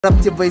So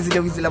today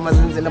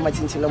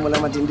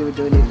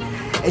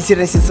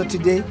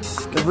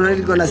we're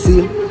really gonna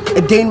see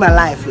a day in my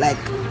life, like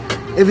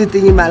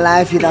everything in my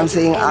life. You know what I'm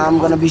saying? I'm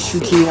gonna be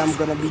shooting, I'm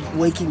gonna be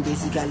working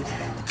basically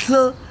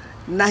till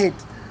night.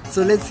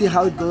 So let's see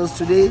how it goes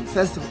today.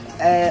 First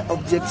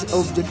objective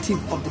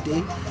of the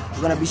day,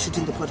 we're gonna be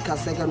shooting the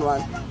podcast. Second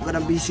one, we're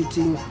gonna be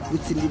shooting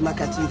with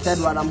SEEMAH.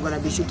 Third one, I'm gonna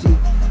be shooting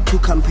 2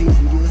 campaign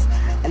videos,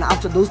 and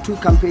after those 2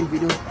 campaign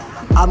videos,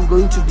 I'm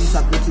going to be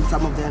submitting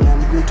some of them,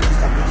 and I'm going to be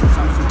submitting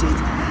some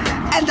footage.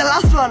 And the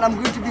last one, I'm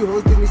going to be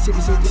hosting this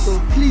Shiki. So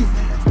please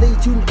stay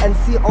tuned and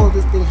see all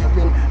this thing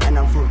happen. And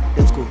I'm full.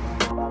 Let's go.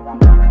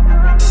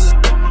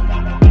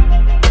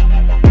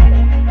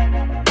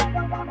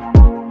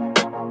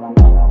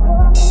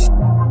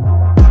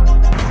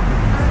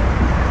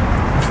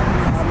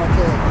 I'm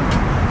okay.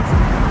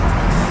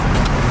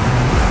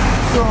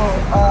 So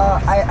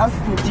I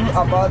asked you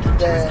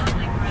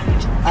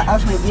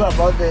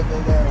about the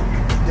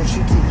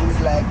shooting.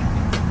 He's like,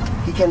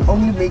 he can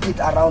only make it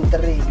around 3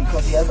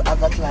 because he has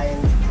other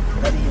clients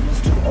that he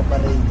used to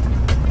operate.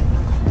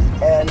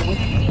 And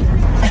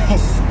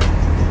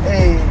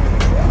hey,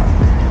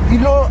 you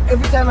know,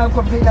 every time I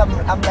complain,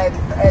 I'm like,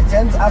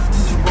 James asked me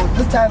to go.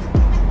 This time,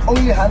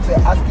 only Hans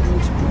are asking me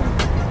to go.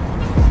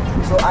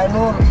 So I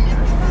know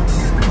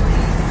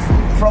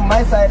from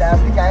my side, I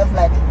think I have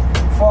like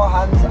 4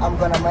 hands. I'm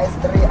gonna miss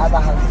 3 other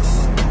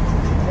hands.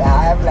 Yeah,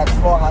 I have like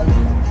 4 hands.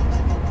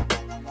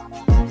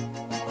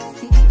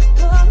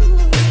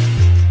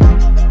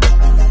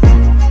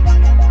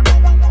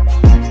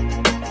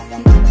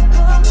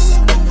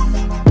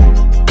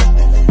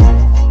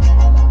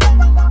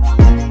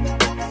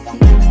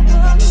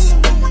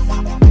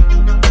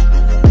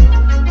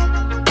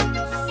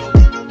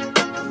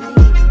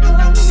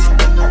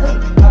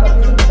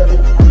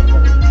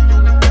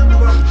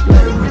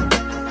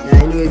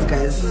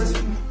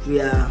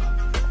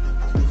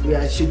 We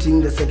are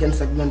shooting the second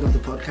segment of the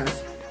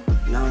podcast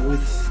now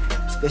with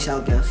special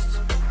guests.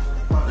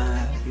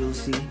 You'll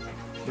see.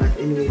 But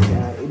anyway,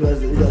 it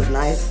was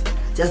nice.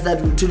 Just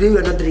that today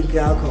we're not drinking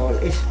alcohol.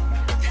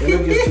 We're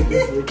not used to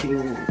this working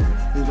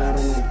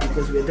environment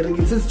because we're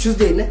drinking since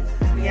Tuesday, ne?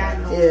 Yeah,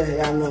 no.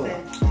 Yeah, no.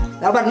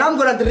 Now, but now I'm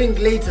gonna drink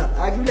later.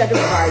 I give you like a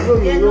vibe.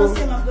 No,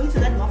 same. I'm going to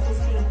that waffles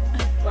thing.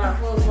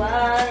 Waffles,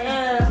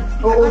 yeah.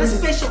 I got a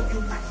special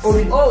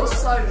invite. Oh,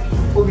 sorry.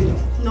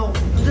 No,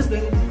 I'm just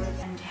going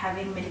and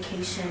having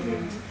medication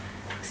and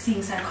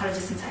seeing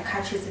psychologists and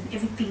psychiatrists and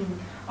everything,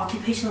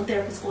 occupational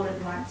therapists all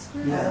at once.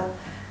 Yeah.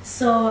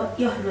 So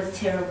yeah, it was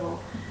terrible.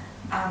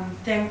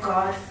 Thank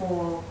God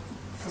for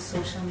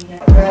social media.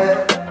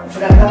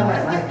 Should I have my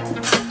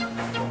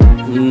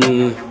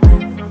mic?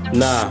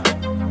 Nah.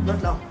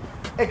 Not now.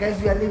 Hey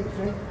guys, we are late,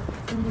 right?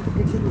 Somebody's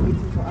actually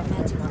waiting for us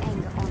right now.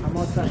 I'm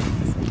outside.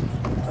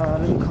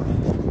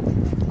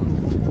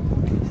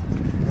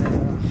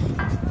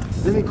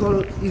 Let me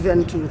call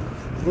Yvonne to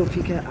go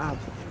pick her up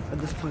at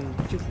this point.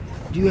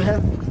 Do you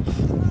have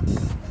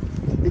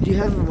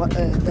what?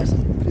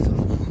 Please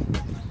hold.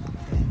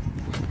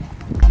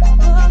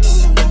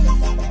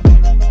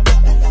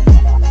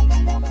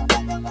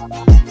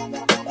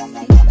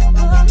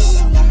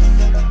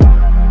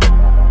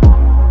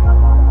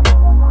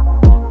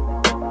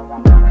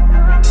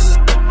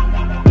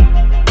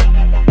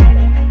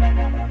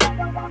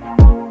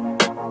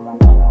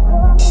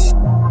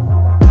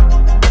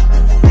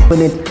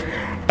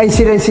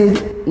 Ancient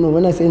shit. No,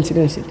 when I say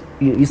ancient shit,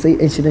 you say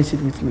ancient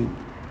shit with me.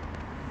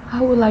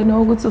 How will I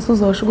know? Go to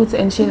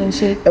ancient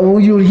shit.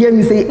 You'll hear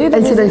me say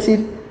ancient shit.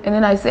 And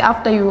then I say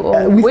after you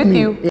or with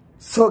you. Yeah.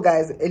 So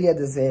guys, earlier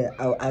this year,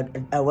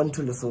 I went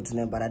to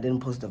Lesotho, but I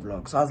didn't post the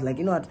vlog. So I was like,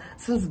 you know what?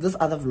 Since this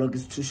other vlog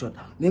is too short,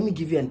 let me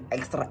give you an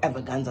extra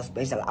extravaganza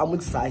special. I'm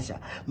with SASHA,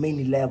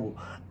 mainly Level,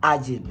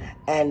 ARJIN,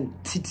 and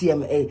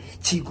TTMA,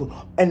 Chico,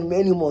 and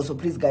many more. So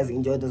please guys,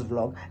 enjoy this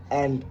vlog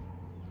and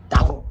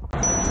double.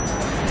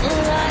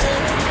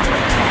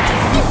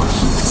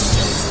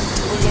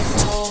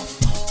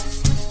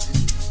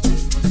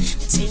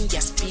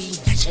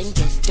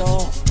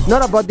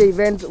 Not about the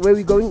event where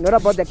we're going, not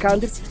about the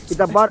country, it's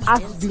about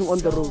us being on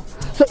the road.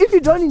 So if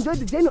you don't enjoy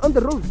the journey on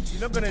the road,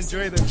 you're not gonna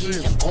enjoy the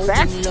trip.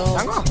 Facts?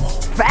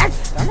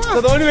 Facts?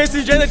 So the only way to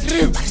enjoy the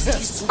trip,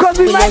 because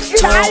we might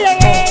get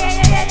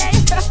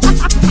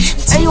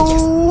Hey,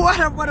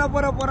 what up?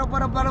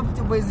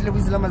 Your boys,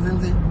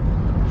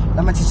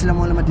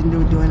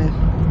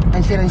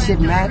 and shit,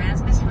 man.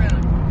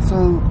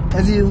 So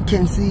as you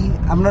can see,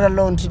 I'm not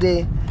alone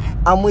today.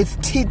 I'm with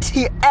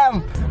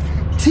TTM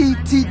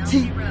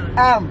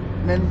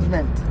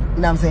management. You know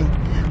what I'm saying?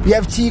 We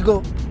have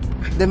Chico,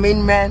 the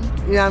main man.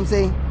 You know what I'm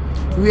saying?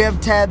 We have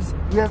Tabs.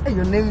 We have. Hey,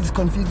 your name is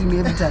confusing me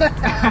every time.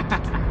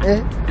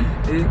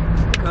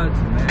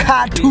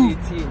 Cartoon.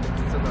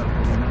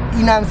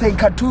 You know what I'm saying?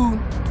 Cartoon.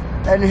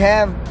 And we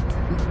have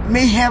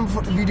Mayhem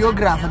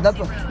videographer. That's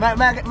what. My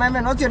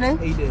man. What's your name?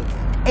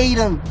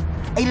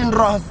 Aiden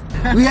Ross.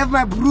 We have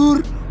my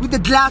brother with the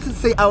glasses.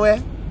 Say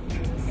away.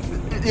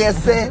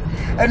 Yes, sir.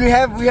 And we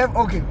have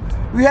okay.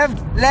 We have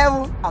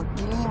Level,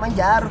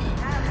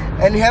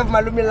 and we have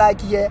Malumi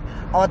like here,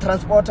 our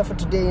transporter for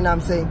today, you know what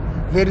I'm saying?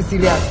 Very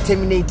serious,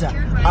 Terminator.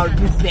 I'll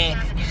be back.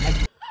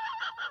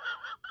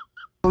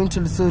 Going to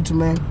Lesotho,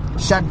 man.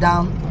 Shut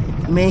down,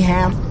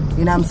 mayhem,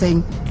 you know what I'm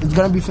saying? It's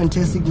gonna be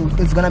fantastic.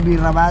 It's gonna be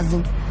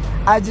ravaging.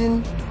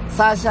 Arjin,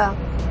 Sasha,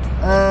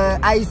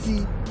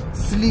 Icy,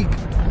 Sleek,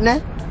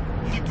 ne?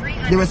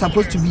 They were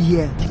supposed to be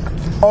here.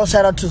 All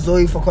shout out to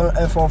Zoe for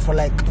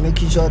like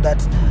making sure that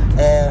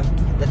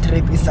the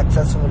trip is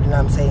successful, you know what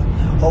I'm saying?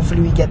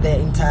 Hopefully we get there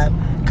in time.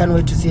 Can't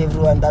wait to see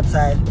everyone that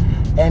side.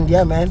 And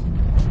yeah, man,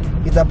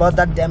 it's about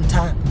that damn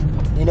time,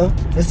 you know?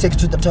 Let's take it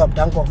to the top,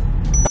 Danko.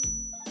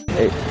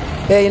 Hey,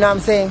 you know what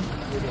I'm saying?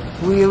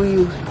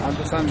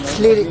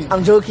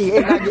 I'm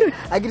joking.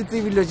 I get to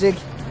see video joke.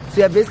 So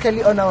we are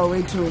basically on our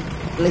way to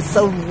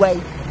Lesotho,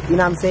 you know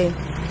what I'm saying?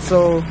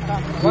 So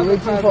we're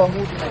waiting for,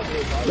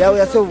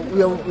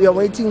 we are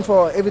waiting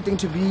for everything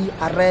to be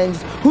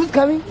arranged. Who's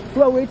coming?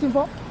 Who are we waiting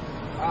for?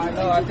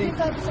 No, I think.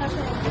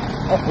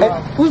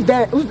 Who's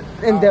there? Who's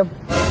in them?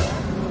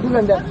 Who's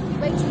in them?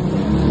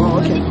 Oh,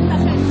 okay.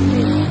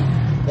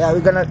 Yeah,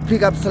 we're gonna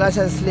pick up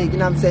Slasha and Slake, you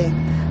know what I'm saying?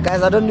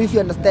 Guys, I don't know if you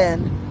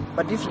understand,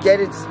 but if you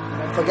get it,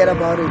 forget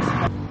about it.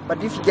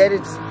 But if you get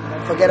it,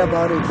 forget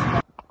about it.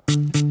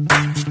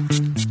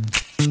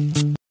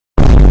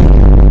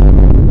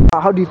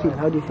 How do you feel?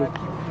 How do you feel?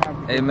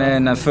 Hey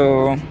man, I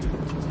feel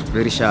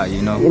very shy,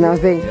 you know. You know what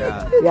I'm saying?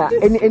 Yeah.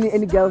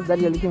 Any girls that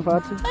you're looking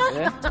forward to?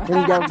 Yeah?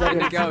 Any girls that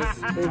you're girls?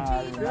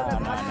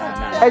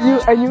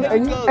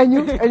 And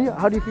you?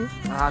 How do you feel?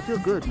 I feel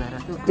good, man. I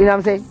feel good. You know what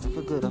I'm saying? I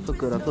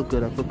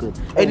feel good.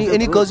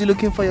 Any girls you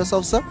looking for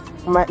yourself, sir?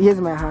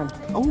 Here's my hand.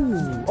 Oh.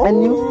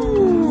 And you?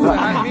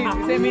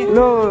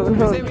 No.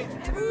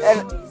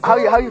 And how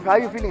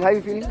you feeling? Yeah, I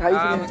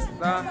was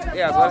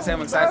about to say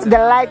I'm excited. The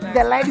light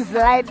is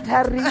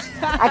lightering.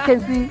 I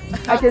can see.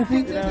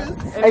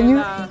 And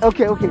you?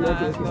 Okay. I'm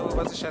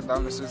about to shut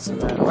down the suit soon.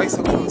 Why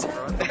so close,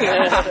 bro?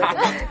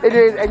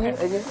 Anyways, and you?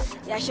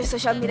 Yeah, she's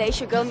social media. You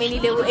should go many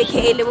level,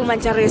 aka level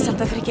Manjaro,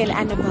 South African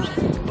animal.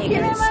 Hey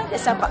guys,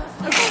 it's up. I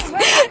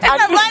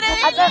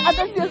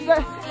thought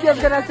she was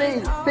gonna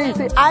say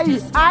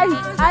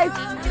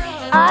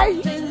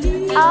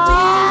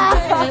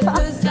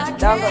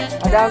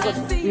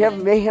we have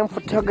mayhem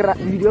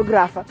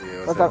videographer.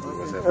 What's up?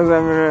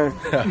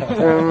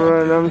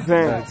 I'm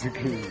saying.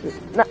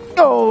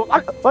 Oh,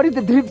 what did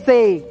the drip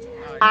say?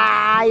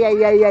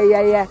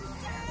 Yeah.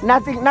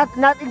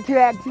 Nothing too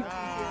active.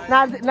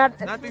 Not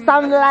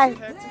some light.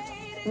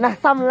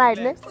 Some light,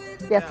 ne?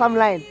 Yeah, some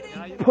light.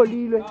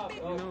 Polilo.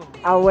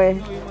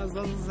 Away.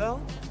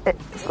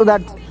 So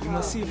that You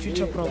must see a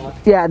future problem.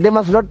 yeah, they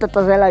must not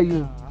tatazela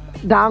you.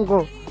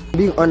 Dango.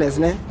 Being honest,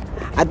 ne?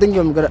 I think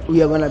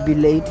we are gonna be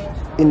late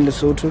in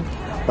Lesotho,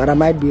 but I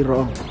might be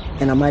wrong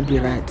and I might be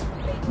right.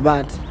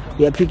 But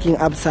we are picking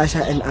up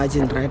Sasha and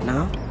Arjin right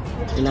now.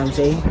 You know what I'm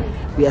saying?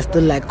 We are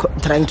still like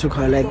trying to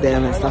collect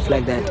them and stuff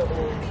like that.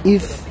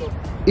 If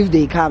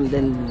they come,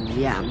 then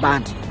yeah.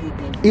 But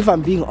if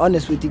I'm being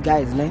honest with you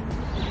guys, ne,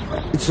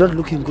 it's not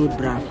looking good,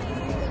 bruh.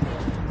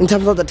 In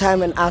terms of the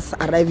time and us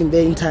arriving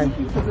there in time.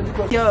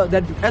 Yeah,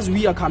 that as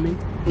we are coming,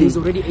 there's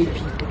already 8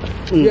 people.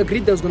 We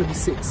agreed there was going to be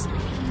 6.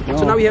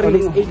 So now we have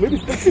 8 people.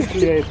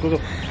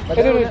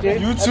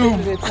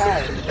 YouTube.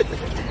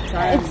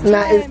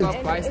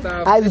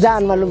 It's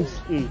done, Malums.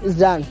 It's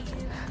done.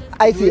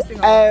 I see.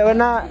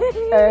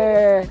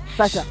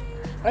 Sasha.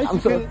 I'm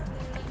sorry.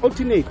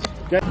 Alternate.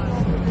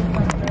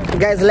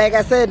 Guys, like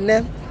I said,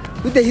 ne,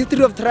 with the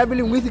history of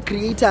traveling with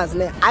creators,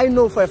 ne, I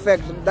know for a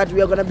fact that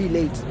we are going to be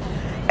late.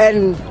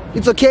 And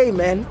it's okay,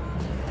 man.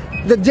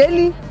 The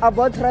journey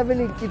about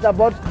traveling is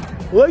about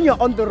when you're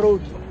on the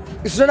road.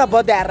 It's not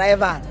about the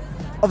arrival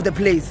of the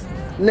place.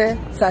 Ne?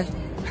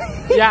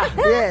 Yeah.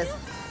 Yes.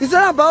 It's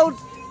not about,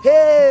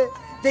 hey,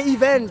 the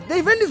event. The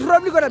event is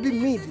probably going to be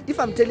mid, if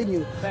I'm telling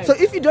you. Thanks. So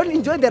if you don't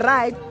enjoy the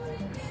ride,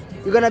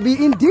 you're going to be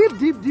in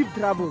deep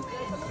trouble.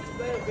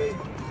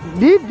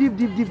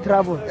 Deep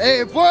trouble.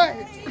 Hey, boy.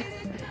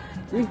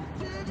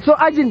 So,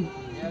 Arjin,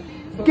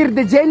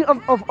 the journey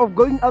of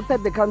going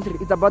outside the country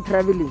is about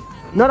traveling.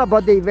 Not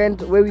about the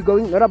event where we're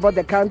going, not about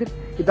the country.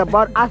 It's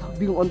about us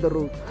being on the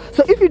road.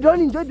 So if you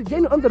don't enjoy the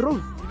journey on the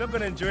road, You're not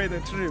going to enjoy the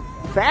trip.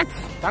 facts.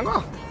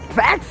 Tango.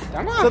 Facts.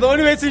 So the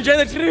only way to enjoy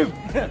the trip.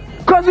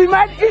 Because we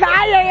might...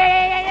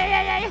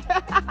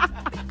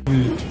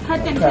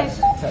 Cut and cash.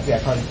 Yeah,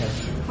 card and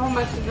cash. How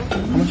much is it?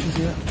 How much is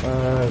it?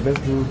 Let's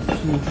do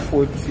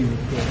 240.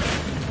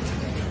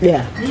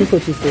 Yeah,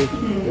 246.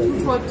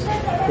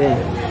 Yeah.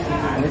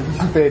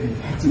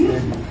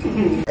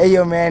 230. Hey,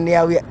 yo, man.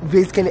 Yeah, we're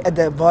basically at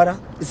the border.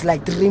 It's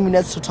like 3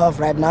 minutes to 12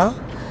 right now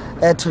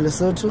to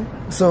Lesotho.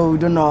 So we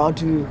don't know how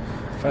to...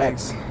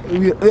 Thanks.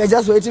 We are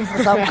just waiting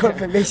for some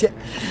confirmation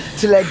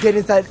to like get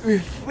inside.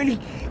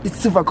 It's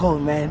super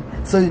cold, man.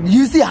 So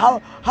you see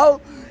how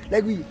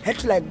like we had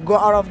to like go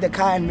out of the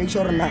car and make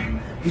sure now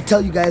we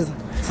tell you guys,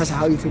 Sasha,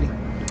 how you feeling?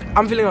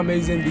 I'm feeling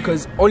amazing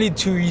because only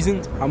 2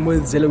 reasons. I'm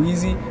with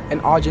Zeloizi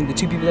and Arjin, the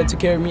 2 people that took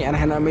care of me, and I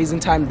had an amazing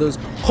time this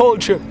whole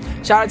trip.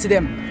 Shout out to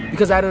them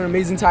because I had an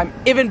amazing time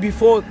even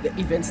before the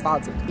event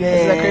started. Isn't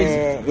that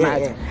crazy?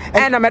 Yeah.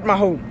 And I'm at my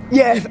home.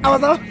 Yes, I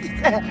thought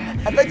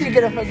you were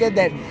gonna forget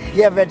that.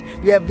 Yeah, but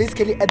we are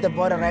basically at the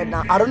border right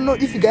now. I don't know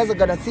if you guys are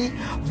gonna see,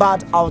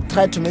 but I'll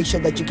try to make sure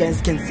that you guys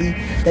can see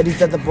that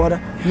it's at the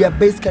border. We are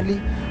basically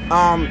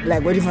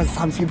like waiting for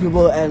some few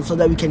people, and so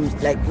that we can,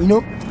 like, you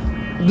know,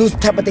 those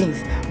type of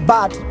things.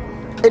 But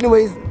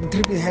anyways, the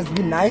trip has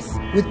been nice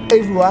with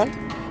everyone,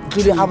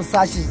 including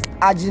SASHA,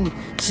 ARJIN,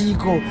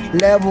 Chico,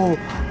 Lebo,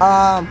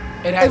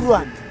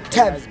 everyone,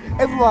 Tabs,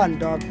 everyone,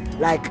 dog.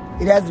 Like,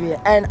 it has been,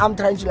 and I'm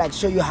trying to like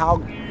show you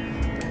how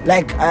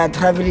like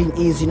traveling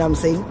is, you know what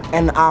I'm saying?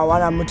 And I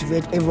wanna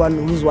motivate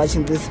everyone who's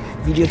watching this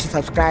video to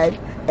subscribe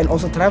and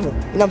also travel. You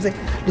know what I'm saying?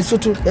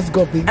 Lesotho, let's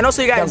go, baby. And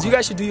also, you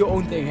guys should do your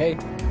own thing, hey?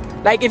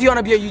 Like, if you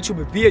wanna be a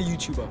YouTuber, be a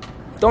YouTuber.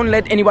 Don't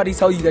let anybody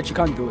tell you that you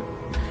can't do it.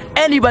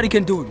 Anybody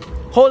can do it.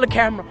 Hold a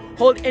camera,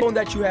 hold any phone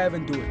that you have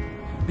and do it.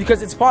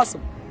 Because it's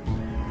possible.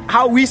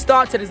 How we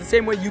started is the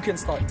same way you can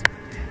start.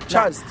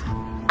 Trust.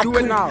 Do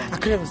it now. I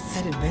could have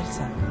said it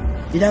better.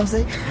 You know what I'm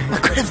saying? I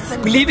could have said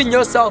it. Believe in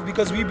yourself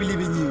because we believe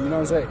in you. You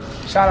know what I'm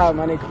saying? Shout out,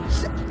 my nigga.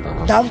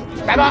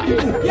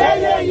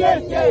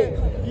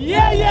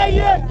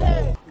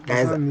 Yeah.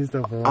 Guys,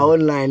 I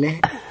won't lie, eh?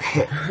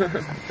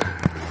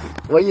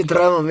 When you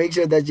travel, make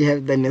sure that you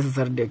have the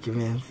necessary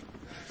documents.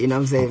 You know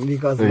what I'm saying?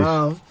 Because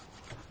now,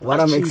 what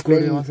I'm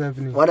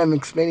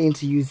explaining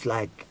to you is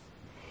like,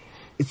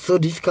 it's so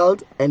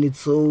difficult and it's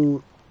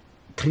so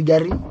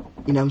triggering.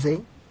 You know what I'm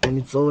saying? And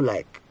it's so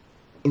like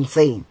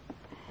insane.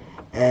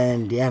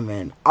 And yeah,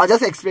 man, I'll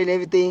just explain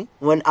everything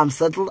when I'm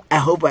settled. I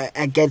hope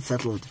I get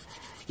settled.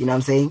 You know what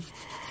I'm saying?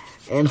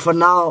 And for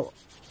now,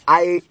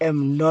 I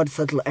am not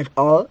settled at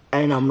all,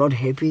 and I'm not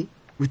happy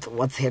with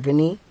what's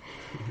happening.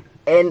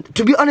 And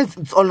to be honest,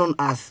 it's all on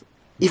us.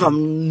 If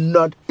I'm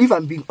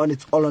being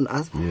honest, it's all on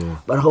us. Yeah.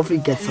 But hopefully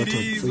it gets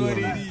settled. So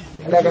yeah.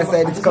 Like I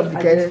said, it's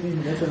complicated.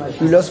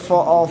 We lost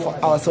 4 of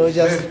our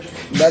soldiers.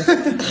 That's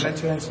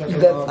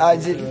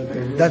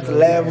ARJIN, that's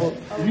Level,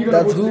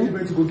 that's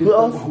who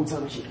else?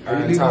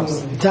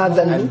 Tabs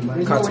and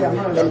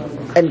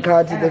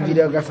Carti, the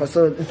videographer.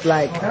 So it's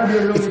like,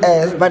 it's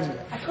us, but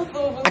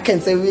I can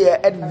say we are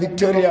at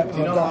Victoria.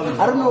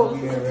 I don't know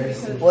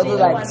whether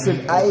like,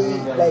 should I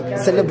like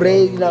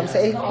celebrate, you know what I'm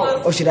saying?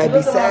 Or should I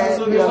be sad,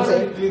 you know what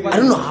I'm saying? I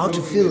don't know how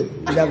to feel, you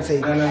know what I'm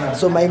saying?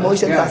 So my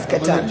emotions are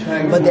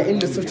scattered, but they're in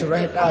the suit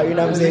right now, you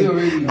know what I'm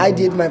saying? I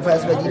did my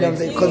first one, you know what I'm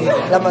saying? Because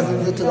that was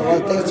to the world.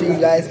 Thanks to you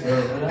guys,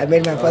 I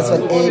made my first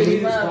one early,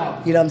 you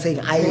know what I'm saying?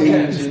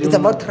 It's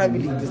about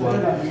traveling,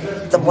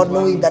 it's about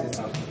knowing that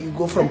you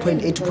go from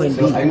point A to point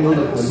B.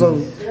 So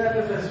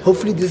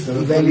hopefully this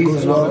event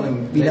goes well,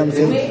 you know what I'm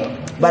saying?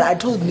 But I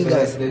told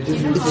niggas,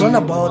 it's not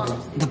about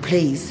the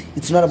place,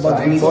 it's not about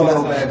the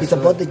border, it's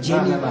about the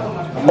journey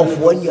of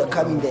when you're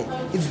coming there.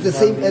 It's the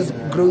same as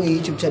growing a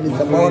YouTube channel. It's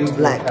about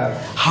like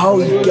how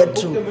you get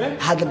to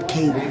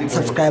 100k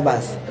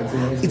subscribers.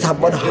 It's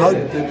about how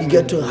you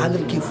get to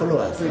 100k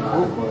followers.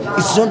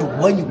 It's not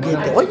when you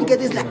get there. When you get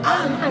there, it's like,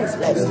 nice,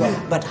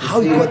 like, but how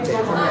you got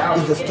there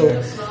is the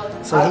story.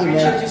 So hey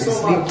man, it's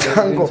Big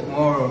Tango.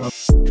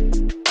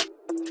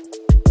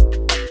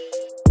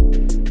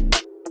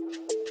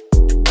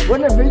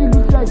 When the venue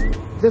looks like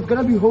there's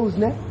gonna be holes,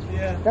 ne?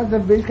 Yeah. That's the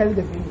basically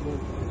the venue.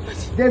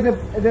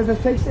 There's a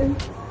section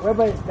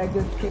whereby like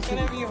there's kitchen.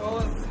 There's gonna be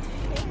holes.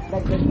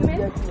 Like there's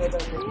VIP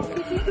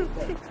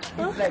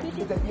it's like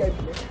it's a VIP.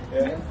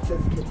 Yeah. It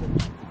says kitchen.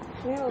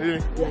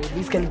 Yeah,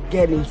 these can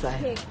get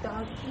inside.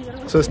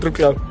 So strip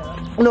club?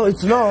 No,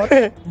 it's not.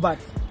 But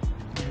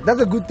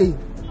that's a good thing.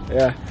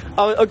 Yeah.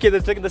 Oh, okay.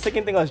 The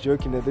second thing I was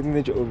joking. The thing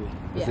that you owe me.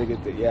 The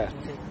second thing. Yeah.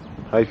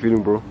 How you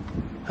feeling, bro?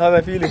 How am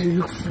I feeling? You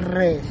look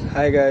fresh.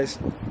 Hi guys.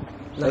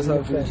 That's how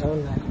I feel.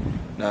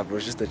 Nah, bro,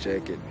 it's just a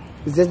jacket.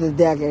 It's just the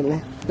day again.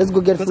 Ne? Let's go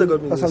get food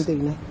or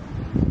something. Ne?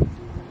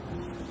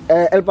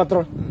 El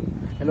Patron.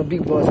 And a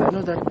big boss. I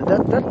know that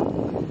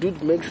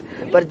dude makes.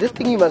 But this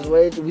thing you must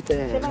wear it with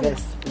a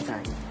vest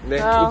inside.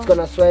 It's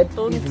gonna sweat.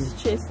 Don't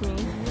chase me.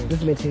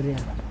 This material.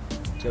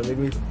 So make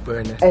me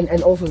burn it.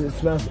 And also it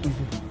smells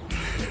easy.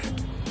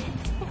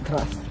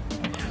 Trust.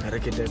 I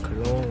reckon that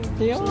cologne.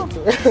 Yeah.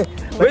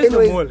 Where's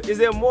the mall? Is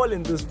there a mall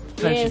in this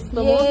country? Yes,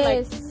 the mall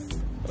like.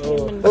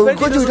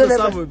 This is the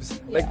suburbs.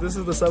 Yeah. Like this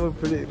is the suburb.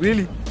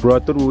 Really? Bro, I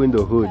thought we were in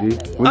the hood, eh?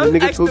 When the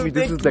nigga told me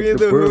this is like the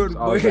burbs.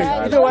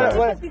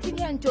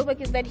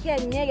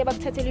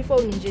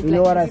 You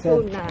know what I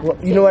said?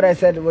 You know what I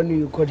said when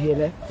you got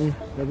here, eh?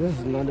 Like, this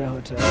is not a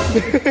hotel.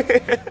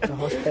 It's a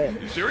hostel.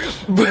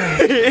 Serious?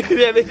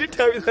 Yeah, they did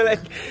tell me that,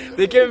 like,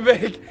 they came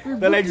back.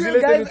 They're like,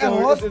 guys, a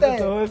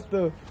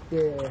hostel.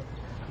 Yeah.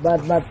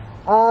 But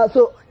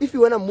so if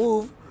you wanna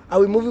move, are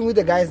we moving with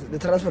the guys, the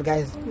transport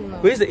guys? No.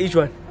 Where's the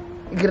H1?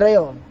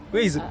 Grayon.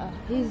 Where is it?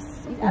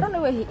 I don't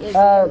know where he is.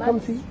 Come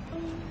see.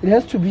 It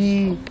has to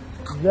be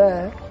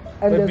there.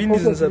 And my bean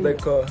is inside that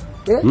car.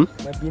 Yeah?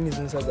 My bean is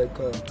inside that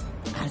car.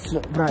 That's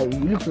not right. You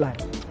look like.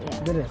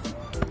 Yeah.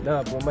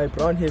 Nah, but my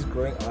brown hair is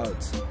growing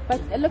out. But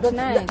it looks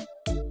nice.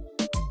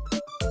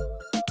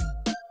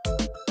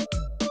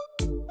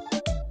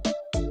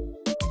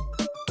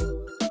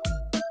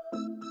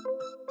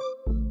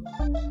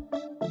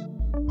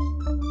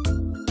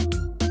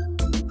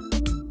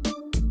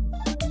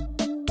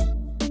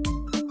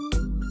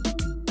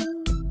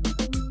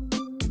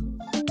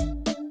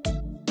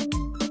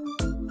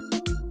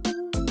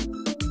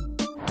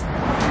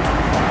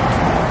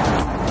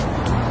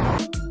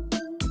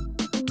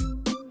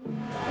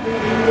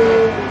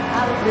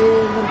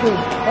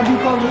 What do you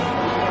call this?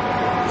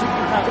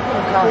 Chicken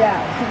cow. Yeah,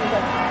 chicken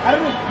cow. I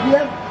don't know.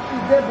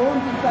 Is there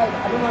bones inside?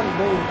 I don't want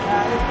bones.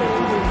 Let's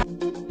go.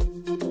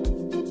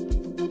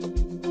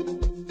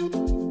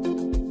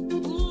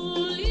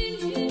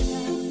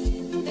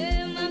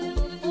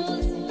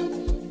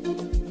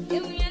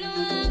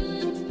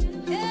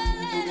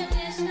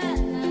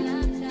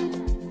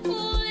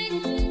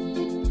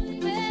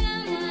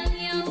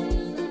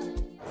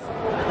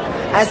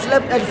 I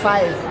slept at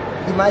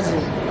 5.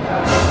 Imagine.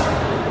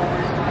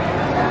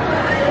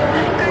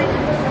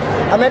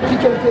 I'm at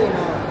Pick and Pay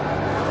now.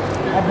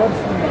 I bought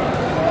food.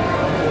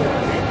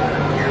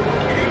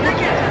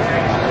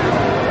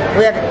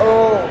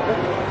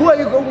 Who are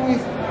you going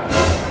with?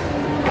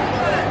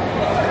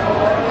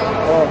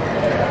 Oh.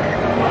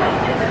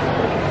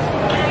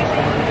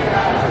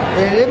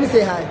 Hey, let me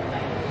say hi.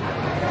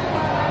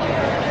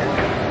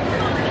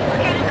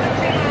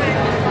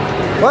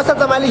 What's up,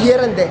 Tamali,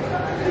 here and there?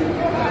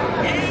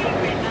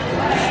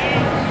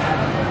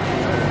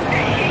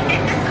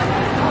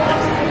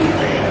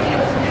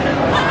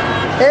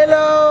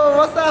 Hello,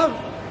 what's up?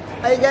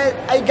 Are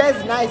you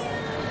guys nice?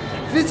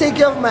 Please take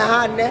care of my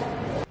hand, eh?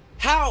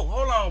 How?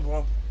 Hold on,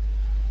 bro.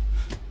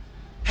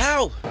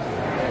 How?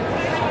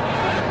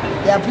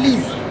 Yeah,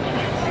 please.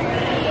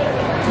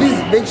 Please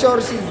make sure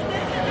she's.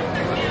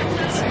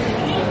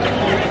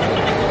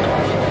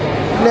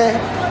 Nah.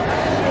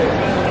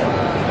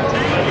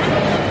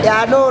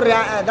 Yeah, no,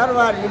 that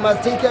one you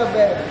must take care of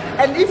her.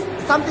 And if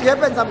something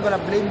happens, I'm gonna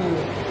blame you.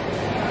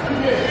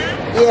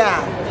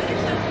 Yeah.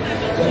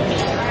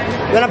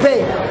 You wanna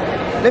pay?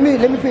 Let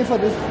me pay for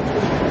this.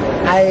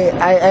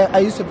 I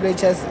used to play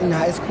chess in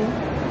high school,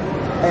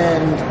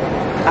 and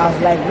I was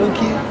like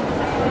low-key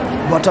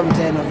bottom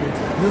 10 of it.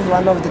 This is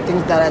one of the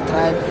things that I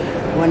tried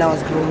when I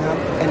was growing up,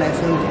 and I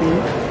failed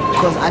in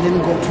because I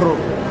didn't go pro.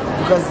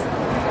 Because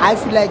I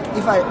feel like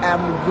if I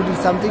am good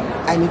at something,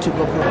 I need to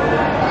go pro.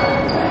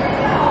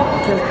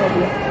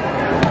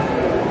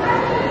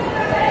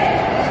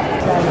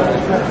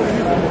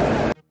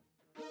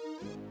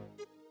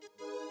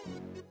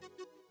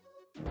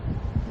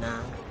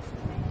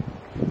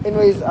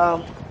 Anyways,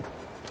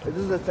 this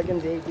is the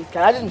second day.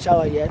 I didn't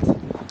shower yet.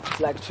 It's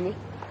like 2.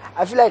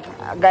 I feel like,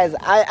 guys,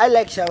 I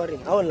like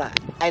showering.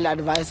 I'll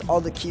advise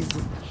all the kids,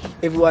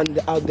 everyone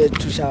out there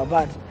to shower.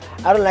 But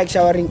I don't like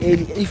showering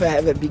early if I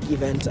have a big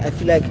event. I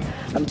feel like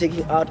I'm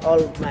taking out all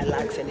my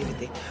lacks and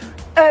everything.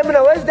 Hey,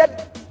 man, where's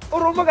that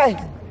Oromo guy?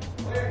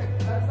 Where?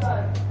 That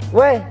side.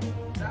 Where?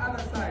 The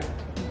other side.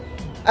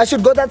 I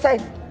should go that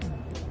side.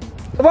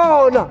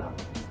 Wow, no.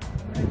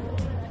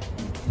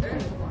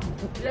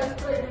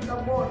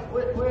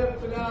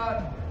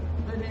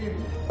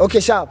 Okay,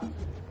 sharp.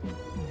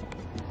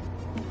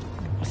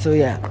 So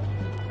yeah,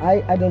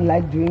 I don't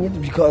like doing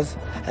it because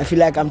I feel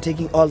like I'm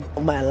taking all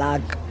of my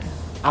luck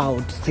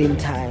out same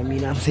time, you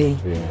know what I'm saying?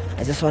 Yeah.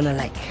 I just wanna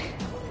like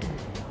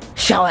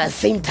shower at the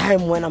same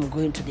time when I'm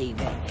going to the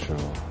event.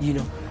 Sure. You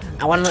know,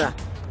 I wanna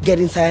get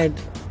inside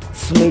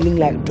smelling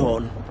like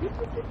dawn,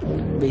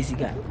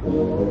 basically.